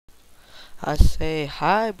I say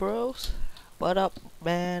hi bros, what up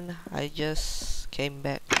man? I just came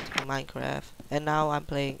back to Minecraft and now I'm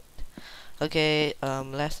playing. Okay,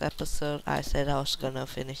 last episode I said I was gonna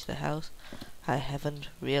finish the house. I haven't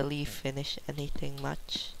really finished anything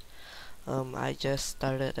much. I just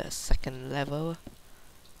started a second level.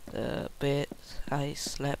 The bed, I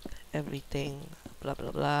slept, everything, blah blah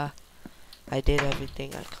blah. I did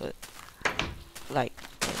everything I could. Like,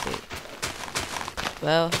 I did.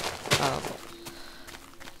 Well,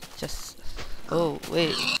 just, oh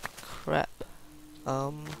wait, crap.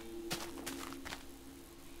 Um,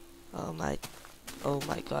 I, oh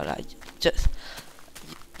my god,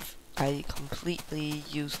 I completely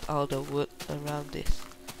used all the wood around this.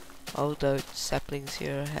 All the saplings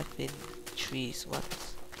here have been trees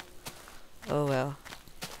once. Oh well.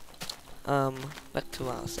 Back to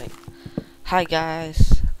what I was saying. Hi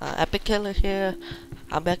guys, Epic Killer here.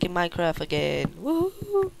 I'm back in Minecraft again. Woo!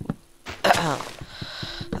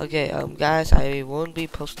 Okay, guys, I won't be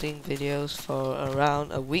posting videos for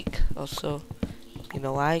around a week or so. You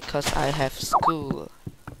know why? Cause I have school.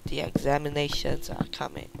 The examinations are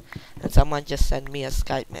coming. And someone just sent me a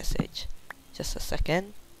Skype message. Just a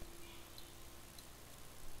second.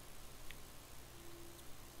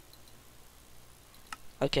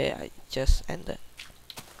 Okay, I just ended.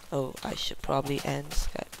 Oh, I should probably end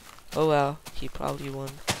Skype. Oh well, he probably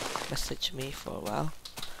won't message me for a while.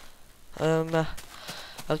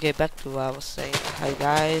 Okay, back to what I was saying. Hi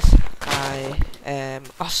guys, I am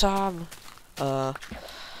awesome.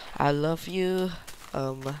 I love you.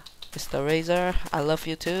 Mr. Razor, I love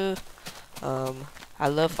you too. I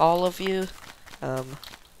love all of you. And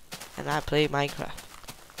I play Minecraft.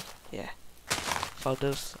 Yeah. For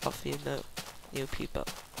those of you new people.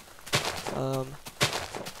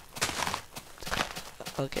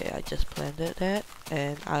 Okay, I just planted that,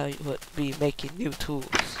 and I would be making new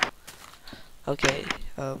tools. Okay,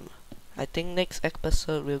 I think next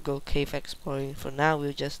episode we'll go cave exploring. For now,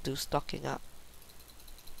 we'll just do stocking up.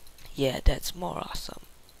 Yeah, that's more awesome.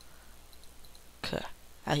 Okay,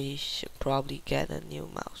 I should probably get a new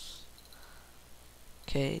mouse.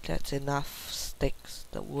 Okay, that's enough sticks.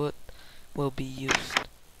 The wood will be used.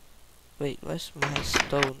 Wait, where's my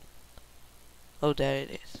stone? Oh, there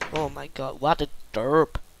it is. Oh my god, what a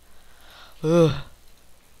derp. Ugh.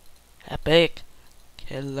 Epic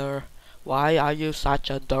Killer, why are you such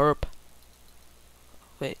a derp?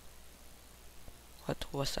 Wait, what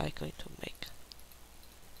was I going to make?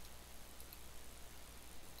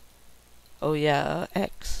 Oh yeah,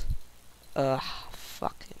 X.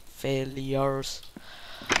 Fucking failures.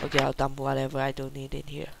 Okay, I'll dump whatever I don't need in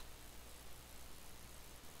here.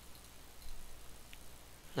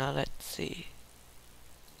 Now let's see.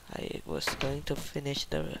 I was going to finish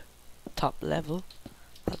the top level.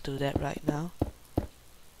 I'll do that right now.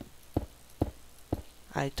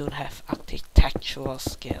 I don't have architectural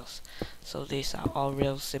skills, so these are all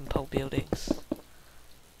real simple buildings,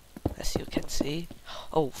 as you can see.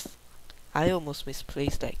 Oh, I almost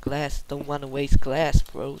misplaced that glass. Don't want to waste glass,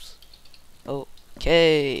 bros.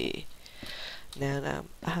 Okay. Now,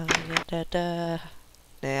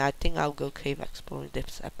 I think I'll go cave exploring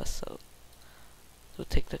this episode. So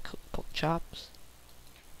take the pork chops.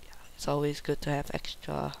 Yeah, it's always good to have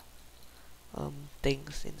extra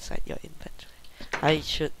things inside your inventory. I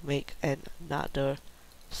should make another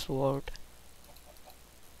sword,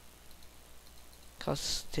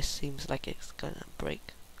 cause this seems like it's gonna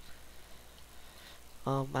break.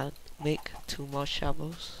 I'll make 2 more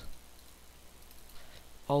shovels.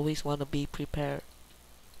 Always wanna be prepared.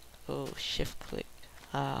 Oh, shift click.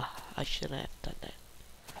 I shouldn't have done that.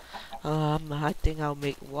 I think I'll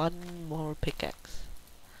make 1 more pickaxe.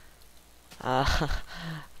 I'm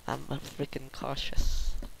a freaking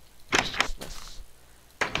cautiousness.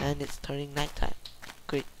 And it's turning nighttime.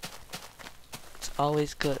 Great. It's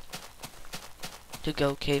always good to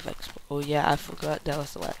go cave explore. Oh yeah, I forgot there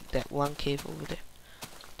was that one cave over there.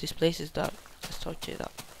 This place is dark. Let's torch it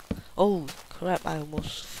up. Oh crap, I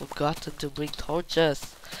almost forgotten to bring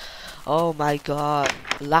torches. Oh my god.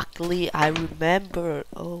 Luckily I remembered.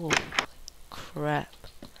 Oh crap.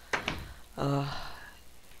 Oh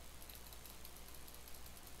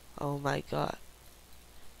my god.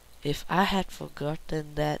 If I had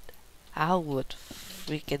forgotten that, I would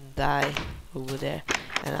freaking die over there.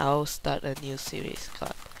 And I'll start a new series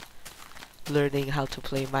called Learning How to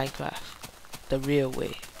Play Minecraft the Real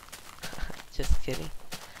Way. Just kidding.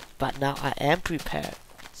 But now I am prepared.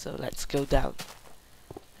 So let's go down.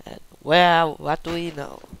 And well, what do we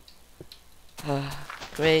know?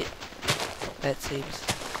 Great. That seems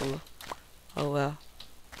cool. Oh well.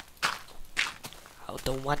 I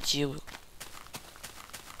don't want you.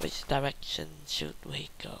 Which direction should we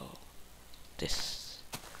go? This.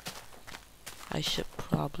 I should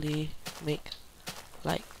probably make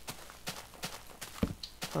like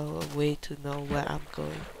a way to know where I'm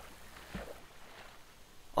going.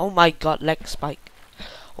 Oh my god, leg spike.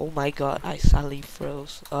 Oh my god, I suddenly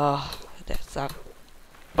froze. Oh, that sucked.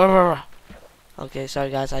 Brr. Okay, sorry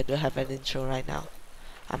guys, I don't have an intro right now.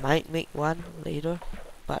 I might make one later,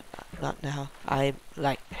 but not now. I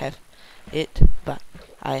like have it, but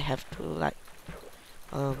I have to like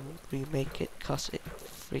remake it cause it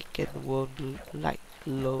freaking won't like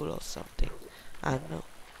load or something. I don't know.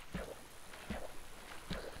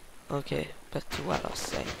 Okay, back to what I was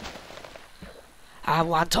saying. I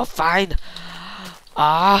want to find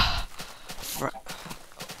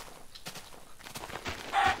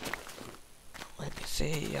when you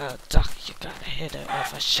say duck, you gotta hit it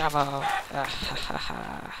with a shovel.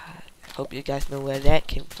 Hope you guys know where that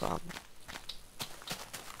came from.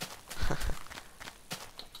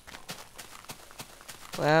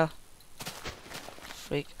 Well,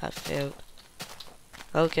 freak, I failed.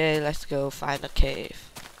 Okay, let's go find a cave.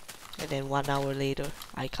 And then 1 hour later,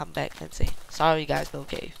 I come back and say, sorry guys, no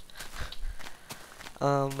cave.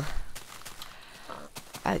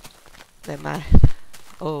 Never mind.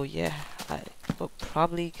 Oh yeah, I will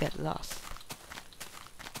probably get lost.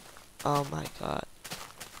 Oh my god.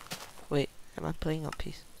 Wait, am I playing on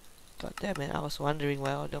PC? God damn it, I was wondering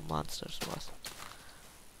where all the monsters was.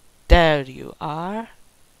 There you are.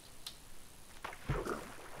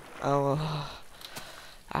 Oh,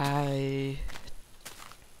 I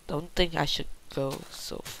don't think I should go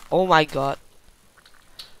so oh my god.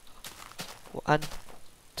 1,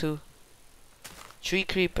 2, 3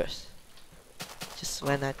 creepers. Just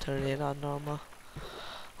when I turn it on normal.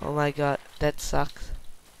 Oh my god, that sucks.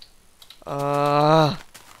 And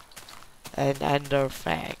ender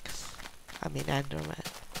frags. I mean enderman.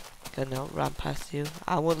 Gonna run past you.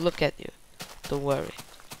 I won't look at you. Don't worry.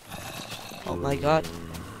 Oh my god.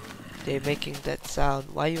 They're making that sound.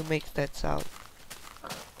 Why you make that sound?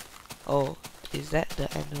 Oh, is that the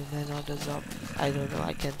enderman or the zombie? I don't know,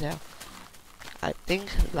 I can't tell. I think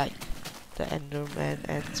like the enderman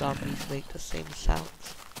and zombies make the same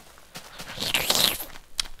sounds.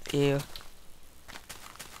 Ew.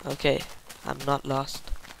 Okay, I'm not lost.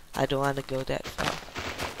 I don't want to go that far.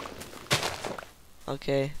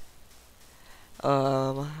 Okay.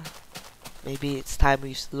 Maybe it's time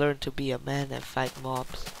we learn to be a man and fight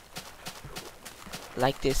mobs.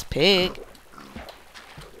 Like this pig.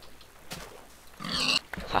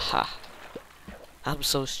 Haha. I'm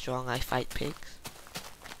so strong, I fight pigs.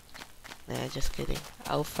 Nah, just kidding.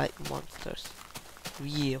 I'll fight monsters.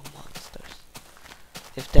 Real monsters.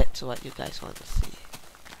 If that's what you guys want to see.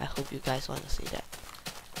 I hope you guys want to see that.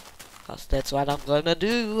 Cause that's what I'm gonna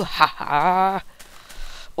do. Haha.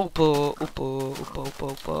 Upo, upo, upo,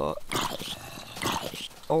 upo, upo.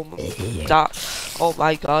 Oh my god. Oh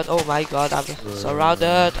my god, oh my god, I'm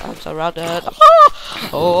surrounded, I'm surrounded.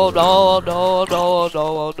 Oh no, no, no,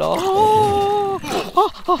 no, no.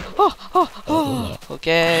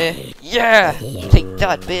 Okay, yeah, take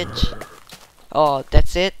that, bitch. Oh,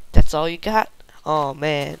 that's it? That's all you got? Oh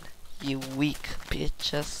man, you weak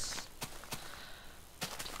bitches.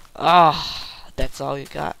 Ah, that's all you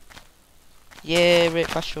got. Yeah,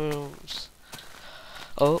 red mushrooms.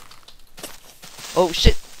 Oh. Oh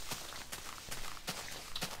shit.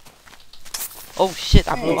 Oh shit,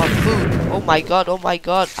 I'm low on food. Oh my god,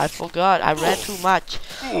 I forgot, I ran too much.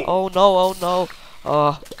 Oh no, oh no.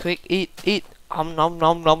 Quick, eat. Nom nom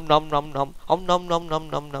nom nom nom nom nom. Nom nom nom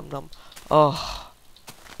nom nom nom. Oh.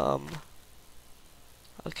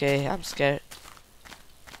 Okay, I'm scared.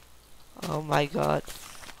 Oh my god.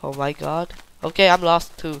 Oh my god. Okay, I'm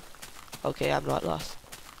lost too. Okay, I'm not lost.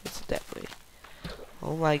 It's that way.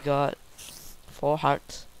 Oh my god. 4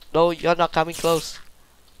 hearts. No, you're not coming close.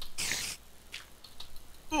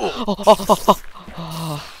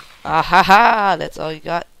 Ah ha ha! That's all you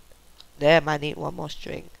got. Damn, I need 1 more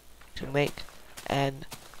string to make an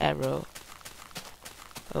arrow.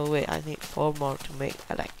 Oh wait, I need 4 more to make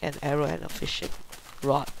like an arrow and a fishing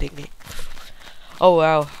rod thingy. Oh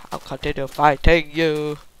well, I'll continue fighting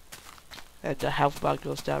you. And the health bar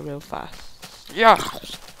goes down real fast. Yeah!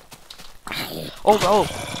 Oh no!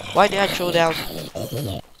 Why did I throw down?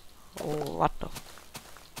 Oh, what the?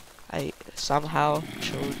 I somehow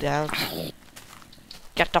threw down.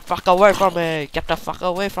 Get the fuck away from me! Get the fuck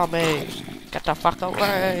away from me! Get the fuck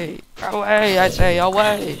away! Away! I say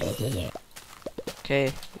away!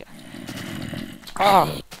 Okay. Yeah.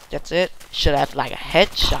 Oh, that's it. Should have like a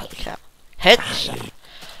headshot cap. Headshot!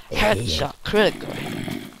 Headshot! Critical!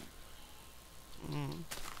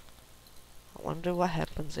 I wonder what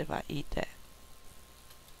happens if I eat that.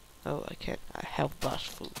 Oh, I can't. I have bus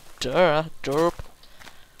food. Duh, derp.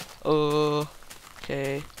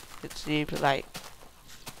 Okay. It seems like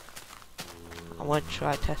I want to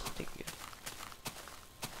try testing it.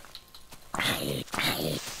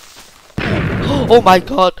 Oh my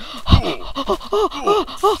god!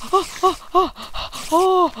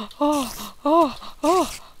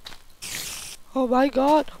 Oh my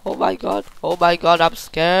god! Oh my god! Oh my god! I'm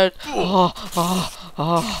scared!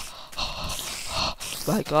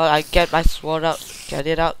 My god! I get my sword out! Get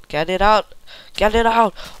it out! Get it out! Get it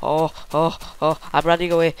out! Oh! I'm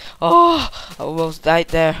running away! Oh! I almost died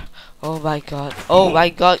there! Oh my god! Oh my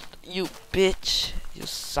god! You bitch! You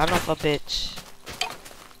son of a bitch!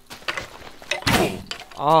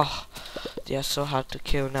 Oh! They are so hard to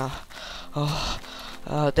kill now. Oh!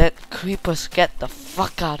 That creeper scared the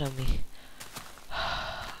fuck out of me.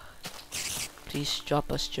 Please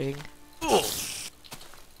drop a string.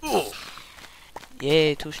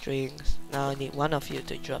 Yay, 2 strings. Now I need one of you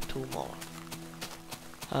to drop 2 more.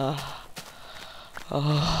 I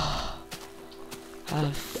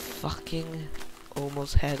fucking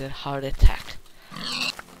almost had a heart attack.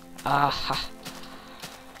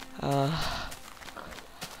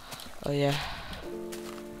 Oh yeah.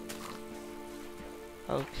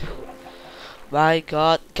 Okay. My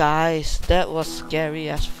god, guys, that was scary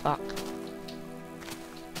as fuck.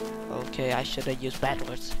 Okay, I should have used bad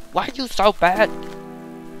words. Why are you so bad?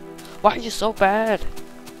 Why are you so bad?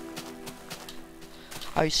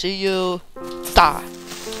 I see you. Die.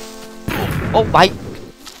 Oh my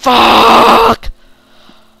fuck!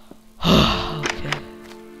 Okay.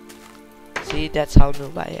 See, that's how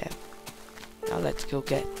noob I am. Now let's go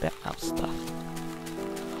get back our stuff.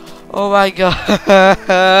 Oh my god!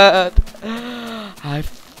 I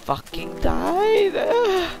fucking died.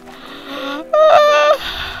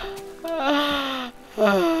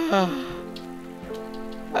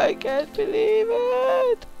 I can't believe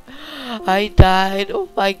it. I died. Oh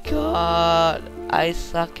my god. I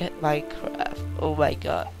suck at Minecraft. Oh my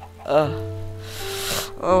god. Oh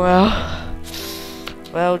well.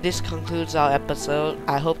 Well, this concludes our episode.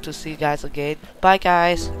 I hope to see you guys again. Bye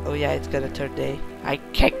guys. Oh yeah, it's gonna turn day. I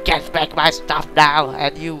can't get back my stuff now,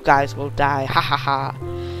 and you guys will die. Ha ha ha.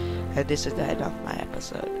 And this is the end of my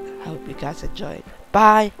episode. I hope you guys enjoyed.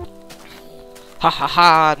 Bye. Ha ha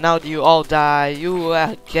ha. Now you all die. You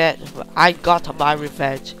I got my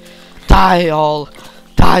revenge. Die all.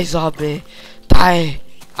 Die zombie. Die.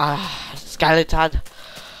 Skeleton.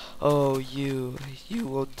 Oh, you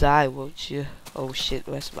will die, won't you? Oh shit,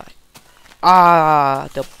 where's my...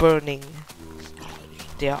 the burning.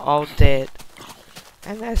 They are all dead.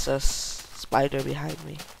 And there's a spider behind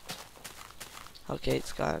me. Okay,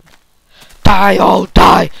 it's gone. Die all,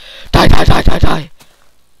 die! Die, die, die, die, die!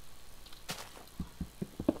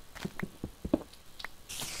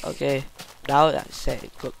 Okay, now I say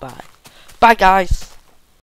goodbye. Bye guys!